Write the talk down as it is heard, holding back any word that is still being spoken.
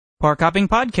Park Hopping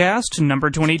Podcast,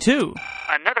 number 22.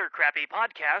 Another crappy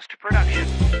podcast production.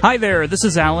 Hi there, this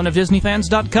is Alan of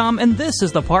DisneyFans.com, and this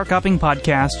is the Park Hopping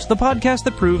Podcast, the podcast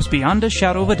that proves beyond a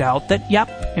shadow of a doubt that,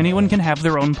 yep, anyone can have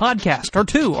their own podcast, or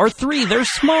two, or three, they're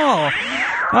small.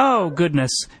 Oh,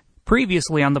 goodness.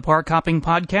 Previously on the Park Hopping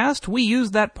Podcast, we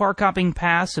used that Park Hopping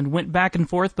Pass and went back and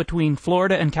forth between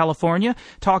Florida and California,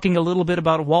 talking a little bit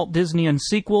about Walt Disney and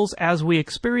sequels as we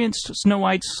experienced Snow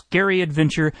White's scary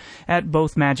adventure at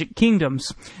both Magic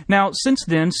Kingdoms. Now, since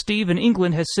then, Steve in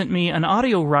England has sent me an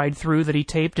audio ride-through that he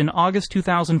taped in August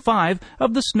 2005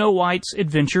 of the Snow White's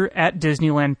adventure at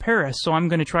Disneyland Paris, so I'm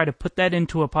going to try to put that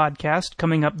into a podcast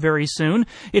coming up very soon.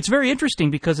 It's very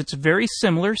interesting because it's very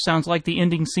similar, sounds like the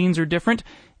ending scenes are different,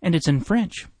 and it's in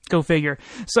French. Go figure.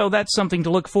 So that's something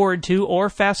to look forward to or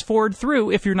fast forward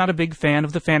through if you're not a big fan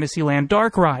of the Fantasyland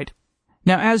Dark Ride.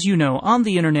 Now, as you know, on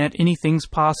the internet, anything's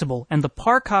possible, and the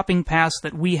Park Hopping Pass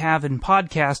that we have in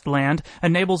podcast land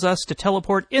enables us to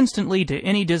teleport instantly to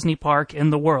any Disney park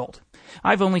in the world.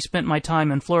 I've only spent my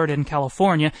time in Florida and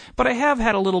California, but I have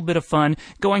had a little bit of fun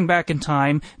going back in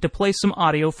time to play some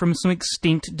audio from some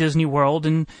extinct Disney World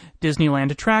and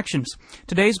Disneyland attractions.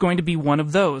 Today's going to be one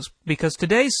of those, because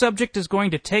today's subject is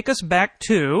going to take us back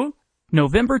to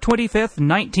November 25th,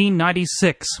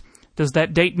 1996. Does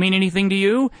that date mean anything to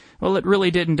you? Well, it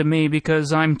really didn't to me,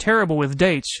 because I'm terrible with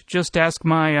dates. Just ask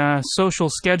my social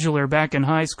scheduler back in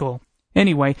high school.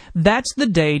 Anyway, that's the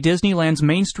day Disneyland's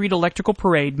Main Street Electrical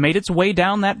Parade made its way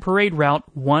down that parade route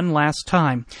one last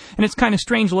time. And it's kind of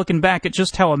strange looking back at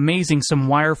just how amazing some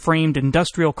wire-framed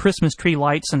industrial Christmas tree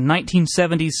lights and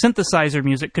 1970s synthesizer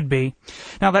music could be.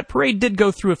 Now, that parade did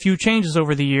go through a few changes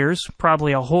over the years,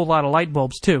 probably a whole lot of light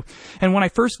bulbs too. And when I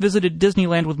first visited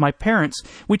Disneyland with my parents,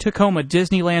 we took home a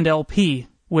Disneyland LP,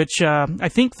 which I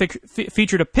think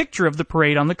featured a picture of the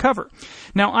parade on the cover.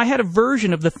 Now, I had a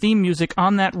version of the theme music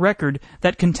on that record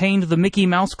that contained the Mickey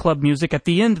Mouse Club music at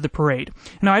the end of the parade.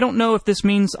 Now, I don't know if this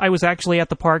means I was actually at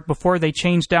the park before they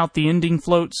changed out the ending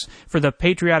floats for the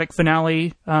patriotic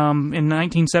finale in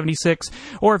 1976,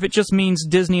 or if it just means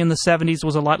Disney in the 70s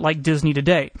was a lot like Disney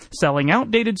today, selling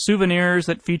outdated souvenirs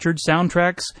that featured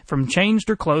soundtracks from changed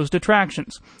or closed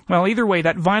attractions. Well, either way,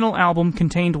 that vinyl album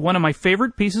contained one of my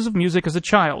favorite pieces of music as a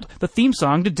child, the theme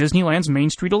song to Disneyland's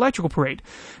Main Street Electrical Parade.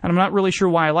 And I'm not really sure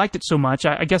why I liked it so much.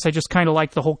 I guess I just kind of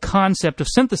liked the whole concept of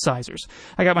synthesizers.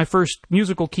 I got my first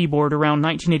musical keyboard around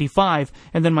 1985,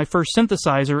 and then my first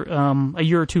synthesizer a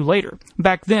year or two later.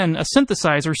 Back then, a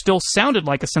synthesizer still sounded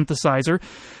like a synthesizer,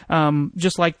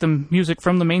 just like the music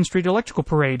from the Main Street Electrical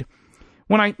Parade.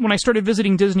 When I started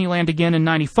visiting Disneyland again in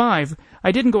 95,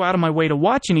 I didn't go out of my way to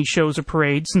watch any shows or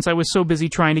parades since I was so busy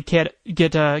trying to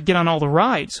get on all the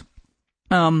rides.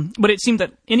 But it seemed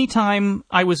that any time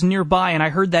I was nearby and I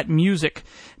heard that music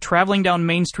traveling down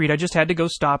Main Street, I just had to go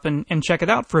stop and check it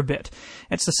out for a bit.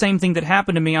 It's the same thing that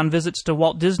happened to me on visits to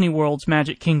Walt Disney World's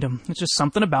Magic Kingdom. It's just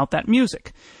something about that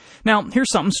music. Now,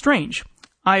 here's something strange.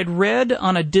 I had read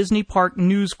on a Disney Park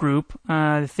news group,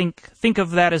 think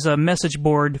of that as a message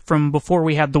board from before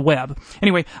we had the web.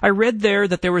 Anyway, I read there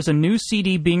that there was a new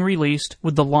CD being released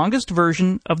with the longest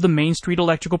version of the Main Street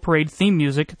Electrical Parade theme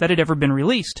music that had ever been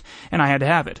released, and I had to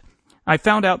have it. I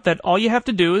found out that all you have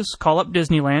to do is call up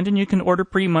Disneyland and you can order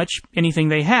pretty much anything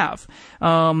they have.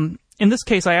 In this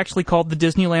case, I actually called the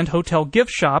Disneyland Hotel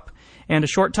gift shop, and a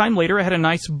short time later, I had a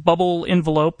nice bubble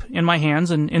envelope in my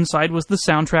hands, and inside was the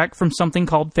soundtrack from something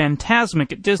called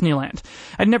Fantasmic at Disneyland.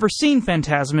 I'd never seen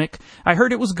Fantasmic. I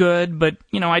heard it was good, but,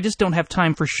 I just don't have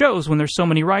time for shows when there's so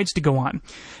many rides to go on.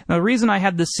 Now, the reason I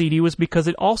had this CD was because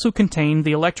it also contained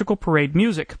the Electrical Parade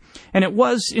music, and it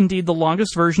was, indeed, the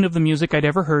longest version of the music I'd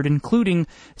ever heard, including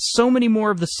so many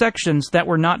more of the sections that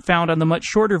were not found on the much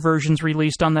shorter versions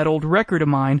released on that old record of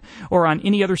mine, or on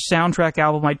any other soundtrack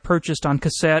album I'd purchased on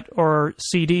cassette or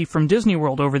CD from Disney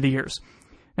World over the years.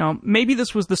 Now, maybe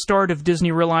this was the start of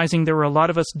Disney realizing there were a lot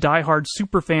of us diehard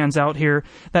superfans out here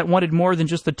that wanted more than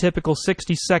just the typical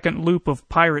 60-second loop of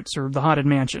Pirates or The Haunted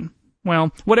Mansion.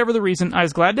 Well, whatever the reason, I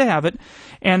was glad to have it,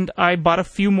 and I bought a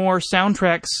few more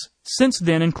soundtracks since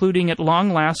then, including at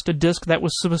long last a disc that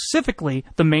was specifically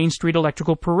the Main Street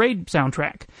Electrical Parade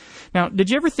soundtrack. Now, did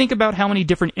you ever think about how many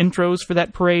different intros for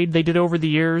that parade they did over the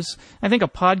years? I think a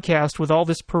podcast with all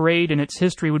this parade and its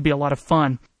history would be a lot of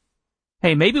fun.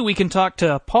 Hey, maybe we can talk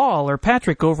to Paul or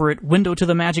Patrick over at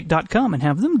windowtothemagic.com and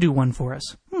have them do one for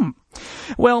us.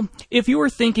 Well, if you were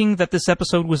thinking that this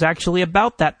episode was actually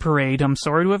about that parade, I'm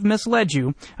sorry to have misled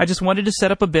you. I just wanted to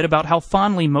set up a bit about how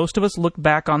fondly most of us look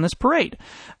back on this parade.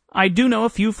 I do know a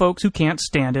few folks who can't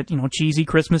stand it. Cheesy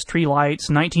Christmas tree lights,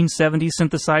 1970s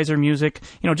synthesizer music,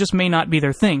 just may not be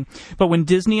their thing. But when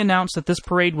Disney announced that this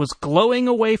parade was glowing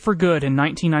away for good in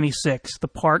 1996, the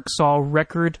park saw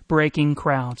record-breaking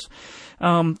crowds.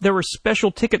 There were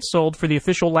special tickets sold for the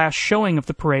official last showing of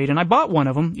the parade, and I bought one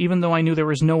of them, even though I knew there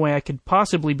was no way I could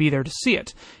possibly be there to see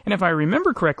it. And if I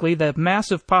remember correctly, the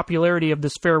massive popularity of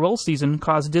this farewell season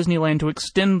caused Disneyland to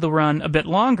extend the run a bit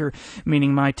longer,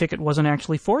 meaning my ticket wasn't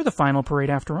actually for the final parade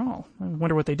after all. I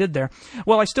wonder what they did there.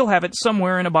 Well, I still have it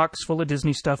somewhere in a box full of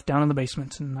Disney stuff down in the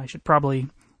basement, and I should probably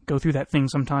go through that thing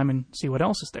sometime and see what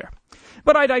else is there.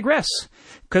 But I digress,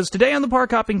 because today on the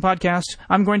Park Hopping Podcast,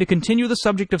 I'm going to continue the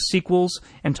subject of sequels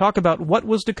and talk about what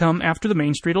was to come after the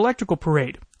Main Street Electrical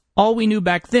Parade. All we knew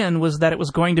back then was that it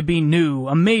was going to be new,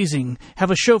 amazing,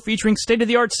 have a show featuring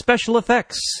state-of-the-art special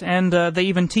effects, and they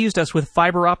even teased us with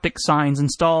fiber optic signs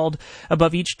installed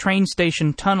above each train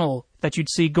station tunnel that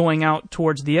you'd see going out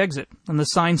towards the exit. And the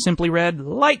sign simply read,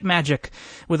 Light Magic,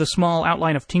 with a small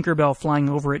outline of Tinkerbell flying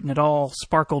over it, and it all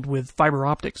sparkled with fiber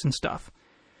optics and stuff.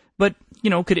 But,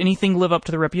 could anything live up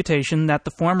to the reputation that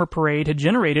the former parade had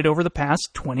generated over the past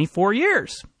 24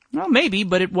 years? Well, maybe,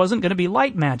 but it wasn't going to be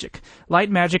Light Magic. Light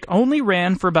Magic only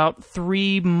ran for about 4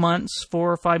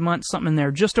 or 5 months, something in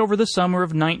there, just over the summer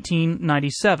of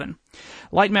 1997.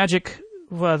 Light Magic,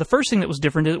 the first thing that was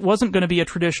different, it wasn't going to be a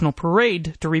traditional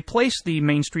parade to replace the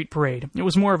Main Street Parade. It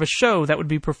was more of a show that would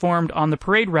be performed on the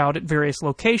parade route at various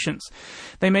locations.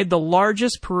 They made the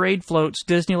largest parade floats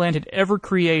Disneyland had ever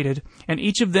created, and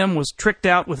each of them was tricked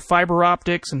out with fiber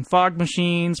optics and fog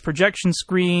machines, projection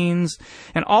screens,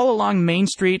 and all along Main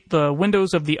Street, the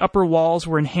windows of the upper walls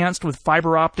were enhanced with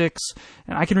fiber optics,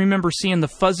 and I can remember seeing the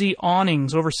fuzzy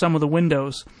awnings over some of the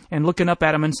windows and looking up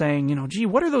at them and saying, gee,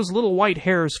 what are those little white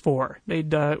hairs for? They'd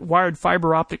wired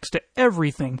fiber optics to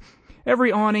everything.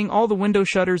 Every awning, all the window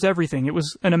shutters, everything. It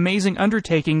was an amazing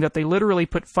undertaking that they literally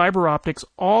put fiber optics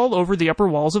all over the upper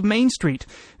walls of Main Street.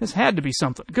 This had to be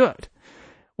something good.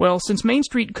 Well, since Main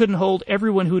Street couldn't hold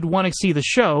everyone who'd want to see the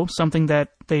show, something that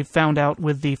they found out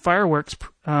with the fireworks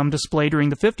display during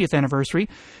the 50th anniversary,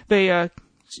 they,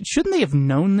 shouldn't they have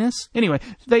known this? Anyway,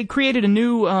 they created a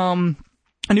new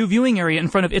viewing area in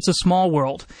front of It's a Small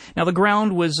World. Now, the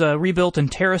ground was rebuilt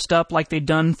and terraced up like they'd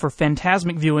done for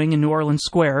Fantasmic viewing in New Orleans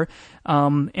Square.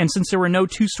 And since there were no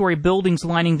two-story buildings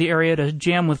lining the area to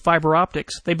jam with fiber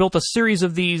optics, they built a series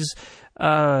of these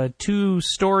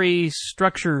two-story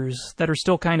structures that are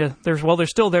still they're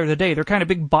still there today. They're kind of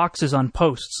big boxes on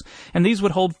posts. And these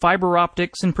would hold fiber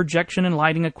optics and projection and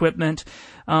lighting equipment.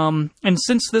 And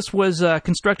since this was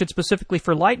constructed specifically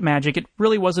for Light Magic, it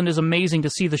really wasn't as amazing to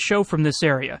see the show from this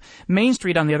area. Main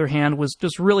Street, on the other hand, was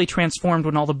just really transformed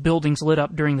when all the buildings lit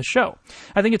up during the show.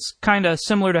 I think it's kind of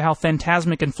similar to how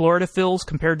Fantasmic in Florida feels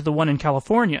compared to the one in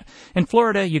California. In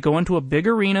Florida, you go into a big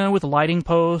arena with lighting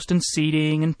posts and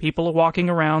seating and people walking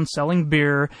around selling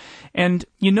beer, and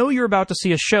you're about to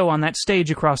see a show on that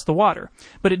stage across the water.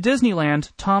 But at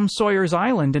Disneyland, Tom Sawyer's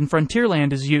Island in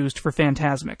Frontierland is used for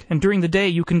Fantasmic, and during the day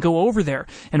you can go over there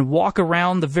and walk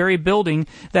around the very building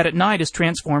that at night is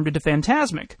transformed into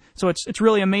Fantasmic. So it's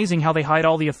really amazing how they hide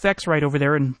all the effects right over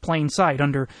there in plain sight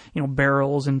under,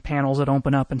 barrels and panels that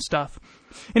open up and stuff.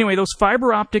 Anyway, those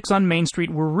fiber optics on Main Street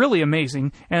were really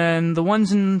amazing, and the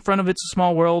ones in front of It's a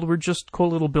Small World were just cool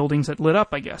little buildings that lit up,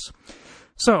 I guess.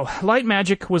 So, Light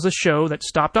Magic was a show that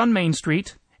stopped on Main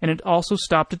Street, and it also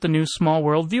stopped at the new Small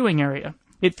World viewing area.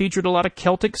 It featured a lot of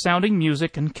Celtic-sounding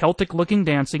music and Celtic-looking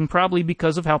dancing, probably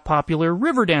because of how popular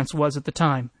Riverdance was at the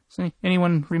time.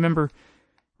 Anyone remember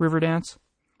Riverdance?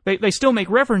 They still make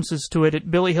references to it at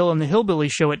Billy Hill and the Hillbilly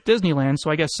Show at Disneyland, so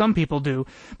I guess some people do.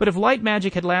 But if Light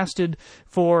Magic had lasted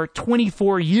for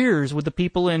 24 years, would the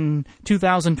people in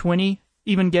 2020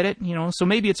 even get it? So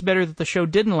maybe it's better that the show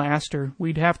didn't last, or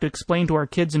we'd have to explain to our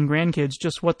kids and grandkids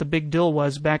just what the big deal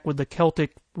was back with the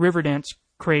Celtic Riverdance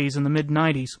craze in the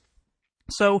mid-90s.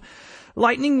 So,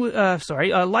 Light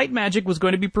Magic was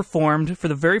going to be performed for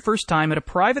the very first time at a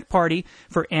private party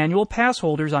for annual pass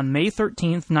holders on May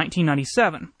 13th,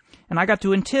 1997. And I got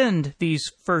to attend these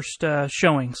first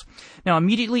showings. Now,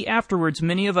 immediately afterwards,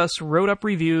 many of us wrote up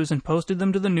reviews and posted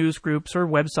them to the news groups or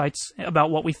websites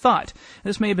about what we thought.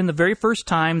 This may have been the very first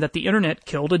time that the internet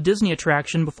killed a Disney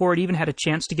attraction before it even had a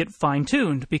chance to get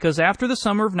fine-tuned, because after the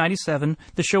summer of 97,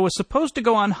 the show was supposed to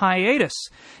go on hiatus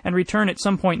and return at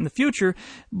some point in the future,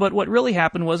 but what really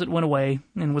happened was it went away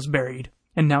and was buried.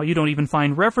 And now you don't even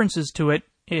find references to it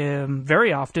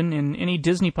very often in any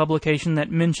Disney publication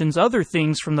that mentions other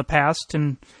things from the past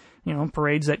and,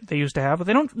 parades that they used to have, but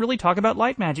they don't really talk about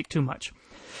Light Magic too much.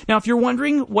 Now, if you're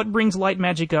wondering what brings Light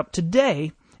Magic up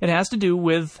today, It has to do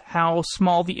with how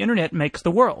small the internet makes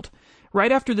the world.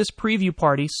 Right after this preview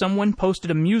party, someone posted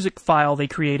a music file they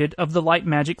created of the Light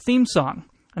Magic theme song.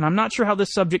 And I'm not sure how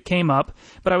this subject came up,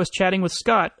 but I was chatting with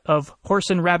Scott of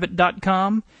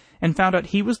horseandrabbit.com and found out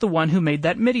he was the one who made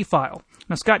that MIDI file.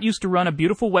 Now, Scott used to run a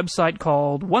beautiful website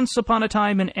called Once Upon a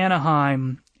Time in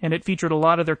Anaheim, and it featured a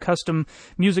lot of their custom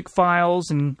music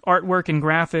files and artwork and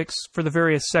graphics for the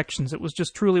various sections. It was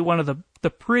just truly one of the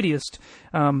prettiest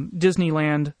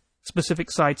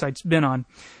Disneyland-specific sites I'd been on.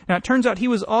 Now, it turns out he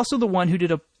was also the one who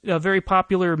did a very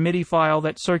popular MIDI file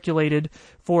that circulated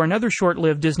for another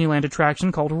short-lived Disneyland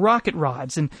attraction called Rocket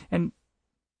Rods. And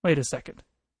wait a second.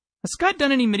 Has Scott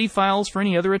done any MIDI files for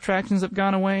any other attractions that have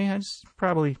gone away? It's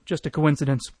probably just a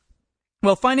coincidence.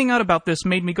 Well, finding out about this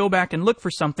made me go back and look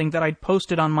for something that I'd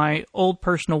posted on my old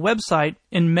personal website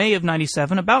in May of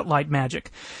 '97 about Light Magic.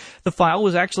 The file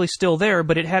was actually still there,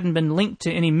 but it hadn't been linked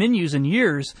to any menus in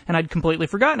years, and I'd completely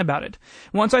forgotten about it.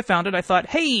 Once I found it, I thought,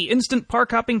 hey, instant park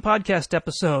hopping podcast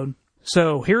episode.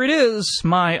 So here it is,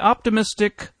 my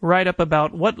optimistic write-up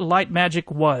about what Light Magic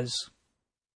was.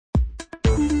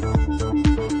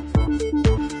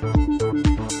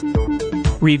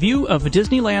 Review of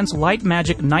Disneyland's Light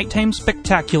Magic Nighttime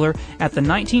Spectacular at the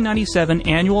 1997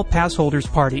 Annual Pass Holders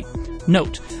Party.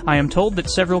 Note, I am told that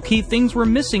several key things were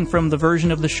missing from the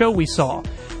version of the show we saw.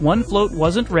 One float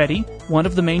wasn't ready, one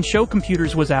of the main show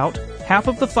computers was out, half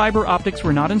of the fiber optics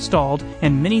were not installed,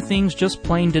 and many things just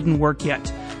plain didn't work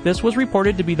yet. This was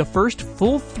reported to be the first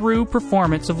full-through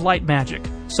performance of Light Magic.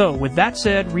 So, with that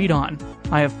said, read on.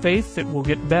 I have faith it will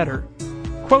get better.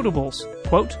 Quotables.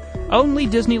 Quote, only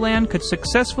Disneyland could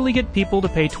successfully get people to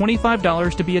pay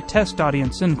 $25 to be a test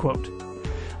audience, end quote.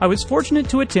 I was fortunate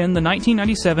to attend the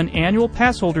 1997 Annual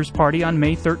Pass Holders Party on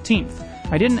May 13th.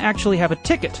 I didn't actually have a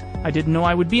ticket. I didn't know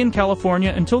I would be in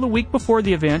California until the week before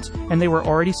the event, and they were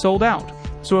already sold out.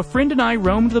 So a friend and I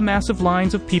roamed the massive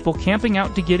lines of people camping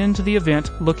out to get into the event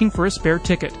looking for a spare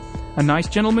ticket. A nice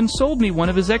gentleman sold me one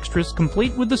of his extras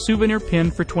complete with the souvenir pin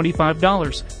for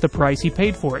 $25, the price he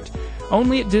paid for it.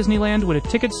 Only at Disneyland would a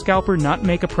ticket scalper not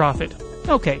make a profit.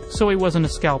 Okay, so he wasn't a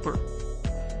scalper.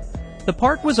 The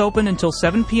park was open until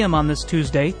 7 p.m. on this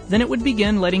Tuesday, then it would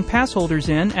begin letting pass holders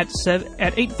in at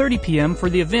 8:30 p.m. for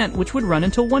the event, which would run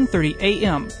until 1:30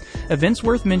 a.m. Events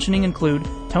worth mentioning include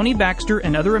Tony Baxter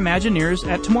and other Imagineers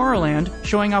at Tomorrowland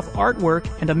showing off artwork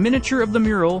and a miniature of the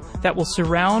mural that will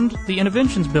surround the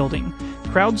Innovations building.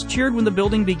 Crowds cheered when the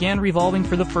building began revolving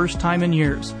for the first time in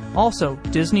years. Also,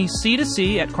 Disney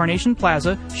Sea-to-Sea at Carnation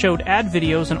Plaza showed ad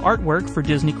videos and artwork for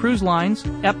Disney Cruise Lines,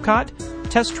 Epcot,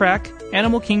 Test Track,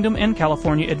 Animal Kingdom, and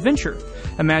California Adventure.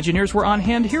 Imagineers were on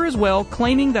hand here as well,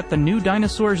 claiming that the new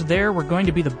dinosaurs there were going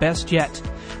to be the best yet.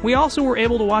 We also were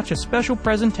able to watch a special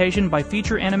presentation by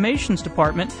Feature Animations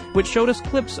Department, which showed us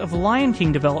clips of Lion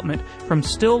King development, from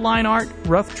still line art,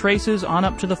 rough traces, on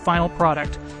up to the final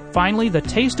product. Finally, the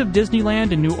Taste of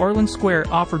Disneyland in New Orleans Square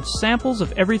offered samples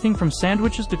of everything from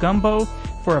sandwiches to gumbo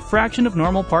for a fraction of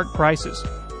normal park prices.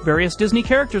 Various Disney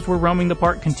characters were roaming the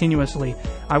park continuously.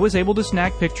 I was able to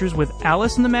snag pictures with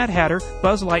Alice and the Mad Hatter,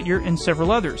 Buzz Lightyear, and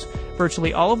several others.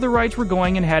 Virtually all of the rides were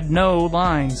going and had no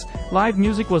lines. Live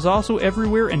music was also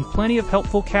everywhere, and plenty of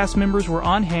helpful cast members were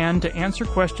on hand to answer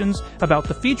questions about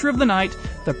the feature of the night,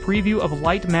 the preview of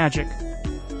Light Magic.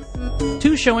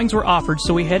 2 showings were offered,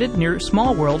 so we headed near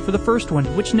Small World for the first one,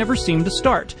 which never seemed to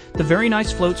start. The very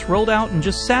nice floats rolled out and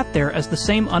just sat there as the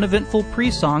same uneventful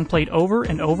pre-song played over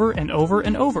and over and over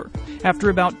and over.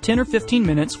 After about 10 or 15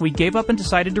 minutes, we gave up and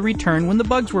decided to return when the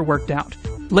bugs were worked out.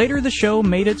 Later, the show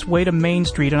made its way to Main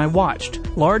Street, and I watched.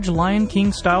 Large Lion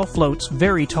King-style floats,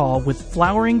 very tall, with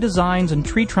flowering designs and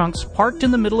tree trunks parked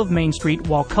in the middle of Main Street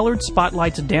while colored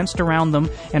spotlights danced around them,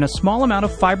 and a small amount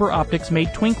of fiber optics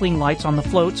made twinkling lights on the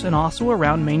floats and also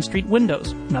around Main Street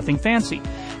windows. Nothing fancy.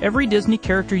 Every Disney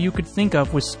character you could think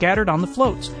of was scattered on the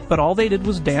floats, but all they did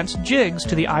was dance jigs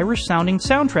to the Irish-sounding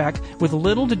soundtrack with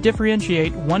little to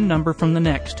differentiate one number from the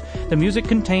next. The music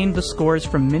contained the scores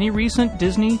from many recent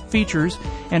Disney features,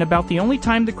 and about the only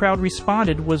time the crowd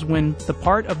responded was when the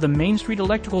part of the Main Street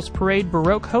Electricals Parade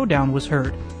Baroque Hoedown was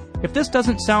heard. If this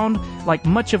doesn't sound like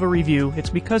much of a review, it's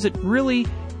because it really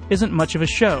isn't much of a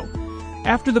show.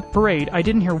 After the parade, I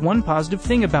didn't hear one positive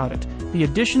thing about it. The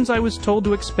additions I was told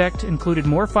to expect included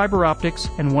more fiber optics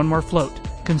and one more float.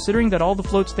 Considering that all the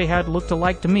floats they had looked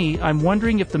alike to me, I'm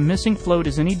wondering if the missing float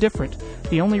is any different.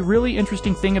 The only really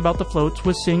interesting thing about the floats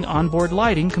was seeing onboard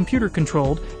lighting,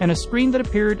 computer-controlled, and a screen that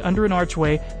appeared under an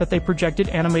archway that they projected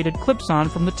animated clips on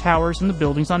from the towers and the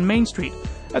buildings on Main Street.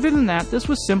 Other than that, this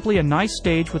was simply a nice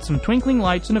stage with some twinkling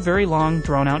lights and a very long,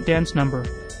 drawn-out dance number.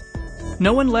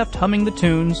 No one left humming the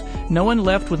tunes. No one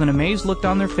left with an amazed look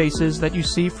on their faces that you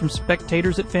see from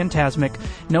spectators at Fantasmic.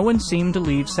 No one seemed to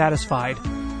leave satisfied.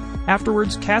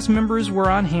 Afterwards, cast members were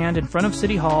on hand in front of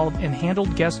City Hall and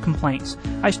handled guest complaints.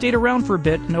 I stayed around for a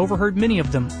bit and overheard many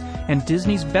of them, and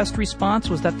Disney's best response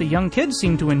was that the young kids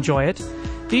seemed to enjoy it.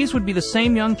 These would be the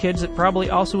same young kids that probably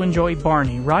also enjoy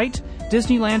Barney, right?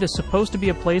 Disneyland is supposed to be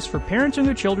a place for parents and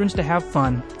their children to have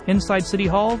fun. Inside City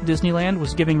Hall, Disneyland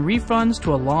was giving refunds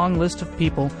to a long list of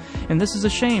people, and this is a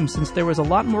shame since there was a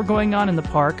lot more going on in the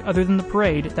park other than the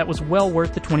parade that was well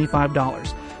worth the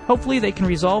 $25. Hopefully they can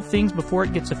resolve things before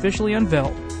it gets officially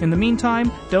unveiled. In the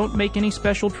meantime, don't make any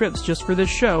special trips just for this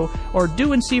show, or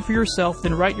do and see for yourself,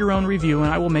 then write your own review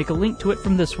and I will make a link to it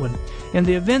from this one. In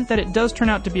the event that it does turn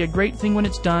out to be a great thing when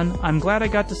it's done, I'm glad I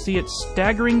got to see its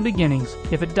staggering beginnings.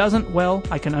 If it doesn't, well,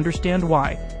 I can understand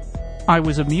why. I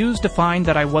was amused to find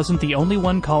that I wasn't the only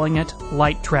one calling it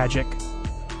light tragic.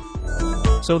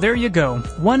 So there you go.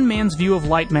 One man's view of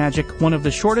Light Magic, one of the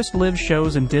shortest-lived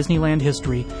shows in Disneyland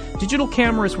history. Digital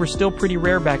cameras were still pretty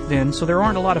rare back then, so there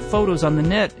aren't a lot of photos on the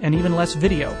net and even less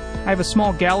video. I have a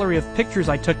small gallery of pictures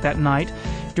I took that night,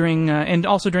 and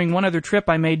also during one other trip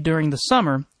I made during the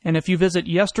summer. And if you visit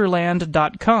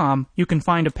yesterland.com, you can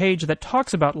find a page that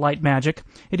talks about Light Magic.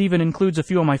 It even includes a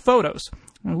few of my photos.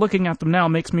 Looking at them now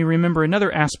makes me remember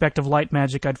another aspect of Light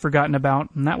Magic I'd forgotten about,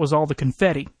 and that was all the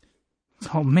confetti.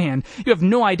 Oh man, you have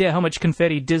no idea how much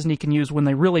confetti Disney can use when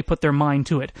they really put their mind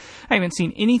to it. I haven't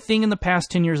seen anything in the past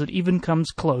 10 years that even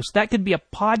comes close. That could be a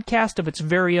podcast of its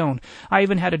very own. I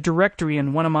even had a directory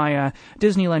in one of my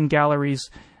Disneyland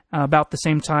galleries about the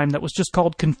same time that was just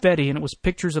called Confetti, and it was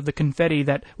pictures of the confetti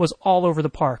that was all over the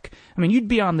park. I mean, you'd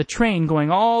be on the train going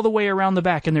all the way around the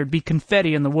back and there'd be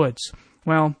confetti in the woods.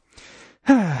 Well,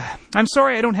 I'm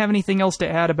sorry I don't have anything else to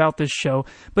add about this show,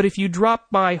 but if you drop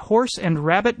by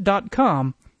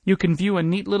horseandrabbit.com, you can view a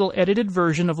neat little edited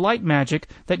version of Light Magic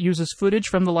that uses footage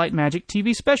from the Light Magic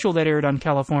TV special that aired on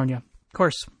California. Of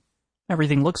course,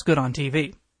 everything looks good on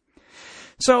TV.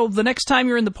 So, the next time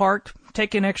you're in the park,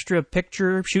 take an extra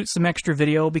picture, shoot some extra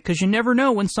video, because you never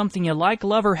know when something you like,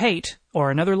 love, or hate,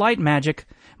 or another Light Magic,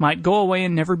 might go away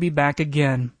and never be back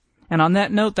again. And on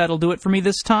that note, that'll do it for me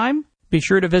this time. Be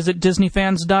sure to visit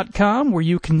DisneyFans.com, where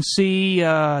you can see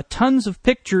tons of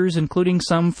pictures, including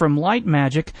some from Light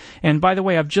Magic. And by the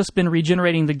way, I've just been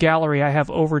regenerating the gallery. I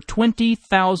have over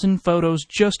 20,000 photos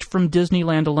just from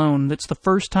Disneyland alone. That's the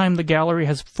first time the gallery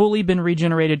has fully been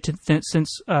regenerated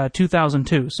since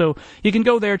 2002. So you can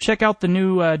go there, check out the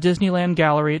new Disneyland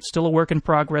gallery. It's still a work in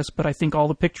progress, but I think all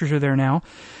the pictures are there now.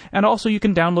 And also you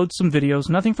can download some videos,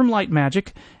 nothing from Light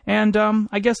Magic. And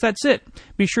I guess that's it.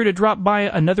 Be sure to drop by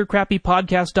anothercrappypodcast.com.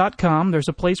 There's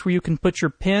a place where you can put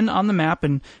your pin on the map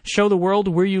and show the world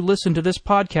where you listen to this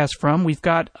podcast from. We've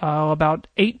got about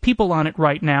 8 people on it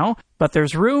right now, but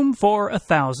there's room for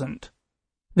 1,000.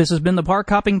 This has been the Park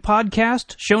Hopping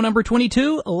Podcast, show number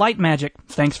 22, Light Magic.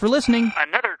 Thanks for listening.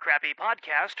 Another Crappy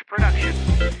Podcast production.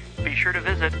 Be sure to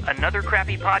visit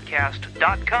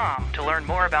anothercrappypodcast.com to learn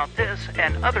more about this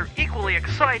and other equally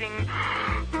exciting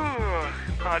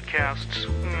podcasts.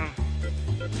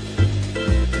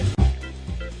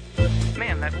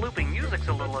 Man, that looping music's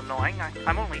a little annoying.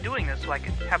 I'm only doing this so I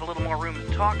can have a little more room to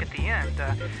talk at the end.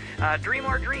 Dream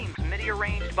Our Dreams, MIDI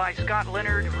arranged by Scott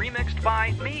Leonard, remixed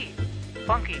by me,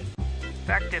 Funky. In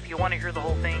fact, if you want to hear the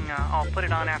whole thing, I'll put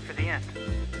it on after the end.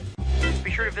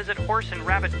 Be sure to visit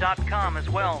horseandrabbit.com as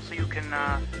well so you can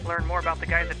learn more about the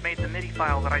guy that made the MIDI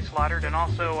file that I slaughtered and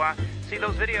also see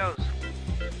those videos.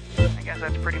 I guess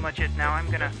that's pretty much it now. I'm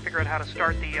going to figure out how to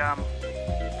start the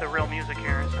real music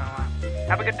here. So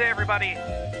have a good day, everybody.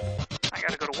 I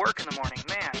got to go to work in the morning,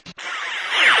 man.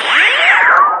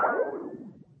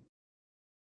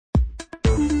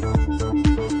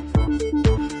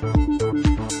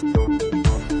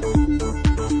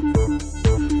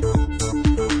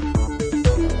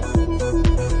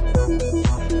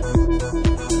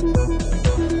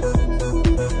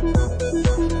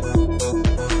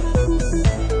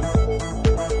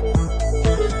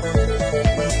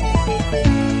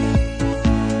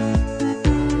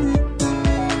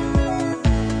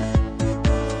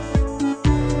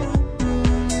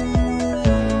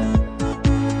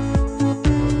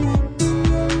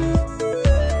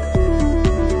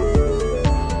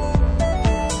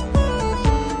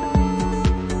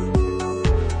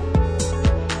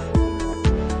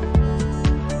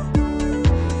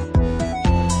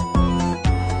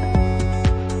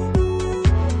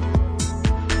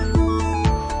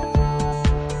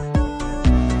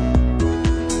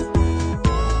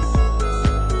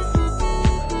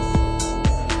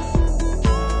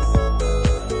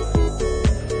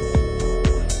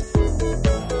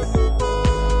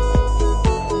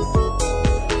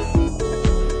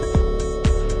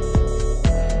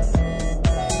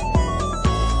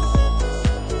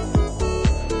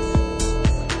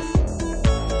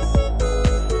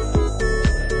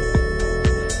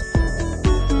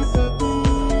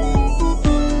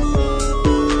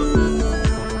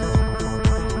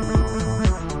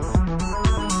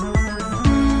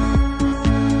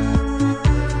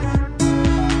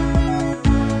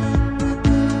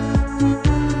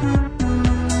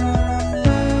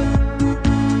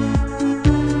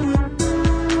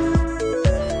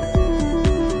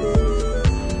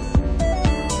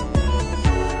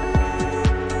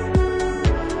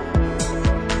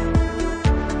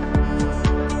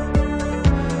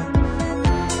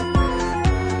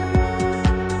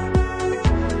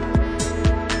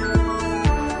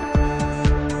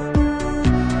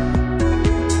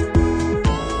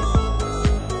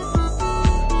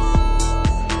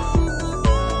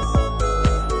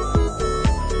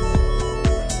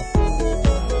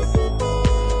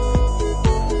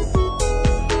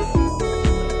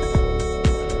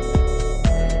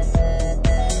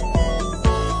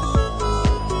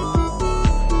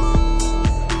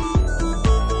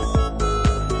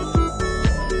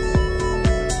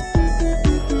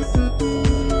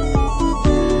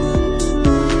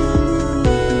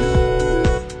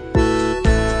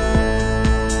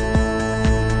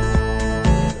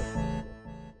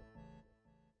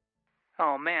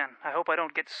 I hope I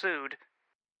don't get sued.